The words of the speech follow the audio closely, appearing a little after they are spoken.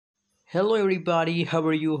Hello everybody, how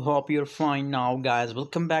are you? Hope you're fine now guys.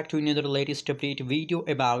 Welcome back to another latest update video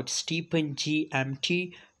about STEPN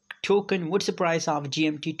GMT token. What's the price of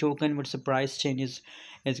GMT token? What's the price changes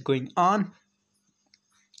is going on?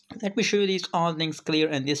 Let me show you these all things clear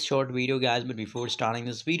in this short video guys. But before starting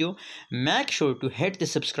this video, make sure to hit the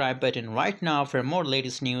subscribe button right now for more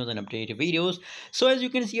latest news and updated videos. So as you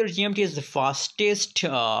can see here, GMT is the fastest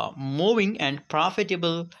moving and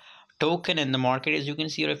profitable token in the market. As you can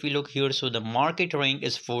see here, if we look here, so the market rank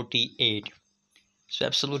is 48. So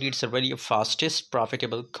absolutely it's a really fastest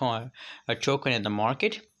profitable token in the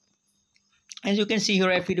market. As you can see here,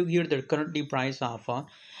 if we look here, the currently price of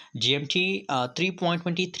GMT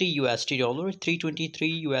 3.23 USD dollar,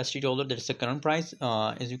 323 USD dollar. That's the current price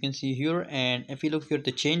as you can see here. And if you look here,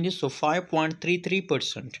 the changes, so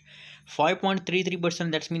 5.33%,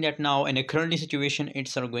 5.33%. That's mean that now in a current situation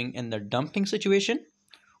it's going in the dumping situation.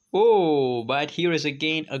 Oh, but here is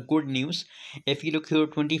again a good news. If you look here,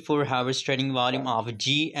 24 hours trading volume of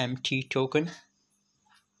GMT token,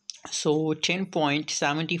 so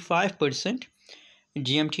 10.75%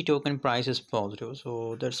 GMT token price is positive.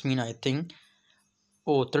 So that's mean I think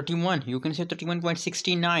 31, you can say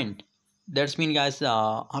 31.69. That's mean guys,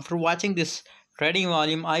 after watching this trading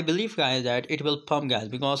volume, I believe guys that it will pump guys,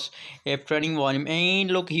 because if trading volume,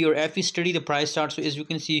 and look here, if we study the price chart, so as you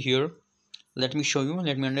can see here, let me show you,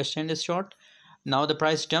 let me understand this chart. Now the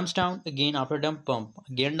price jumps down again, after dump pump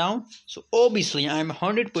again down. So obviously I'm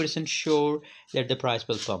 100% sure that the price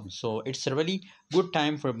will pump. So it's a really good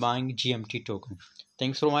time for buying GMT token.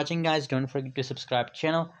 Thanks for watching guys. Don't forget to subscribe to the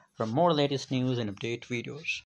channel for more latest news and update videos.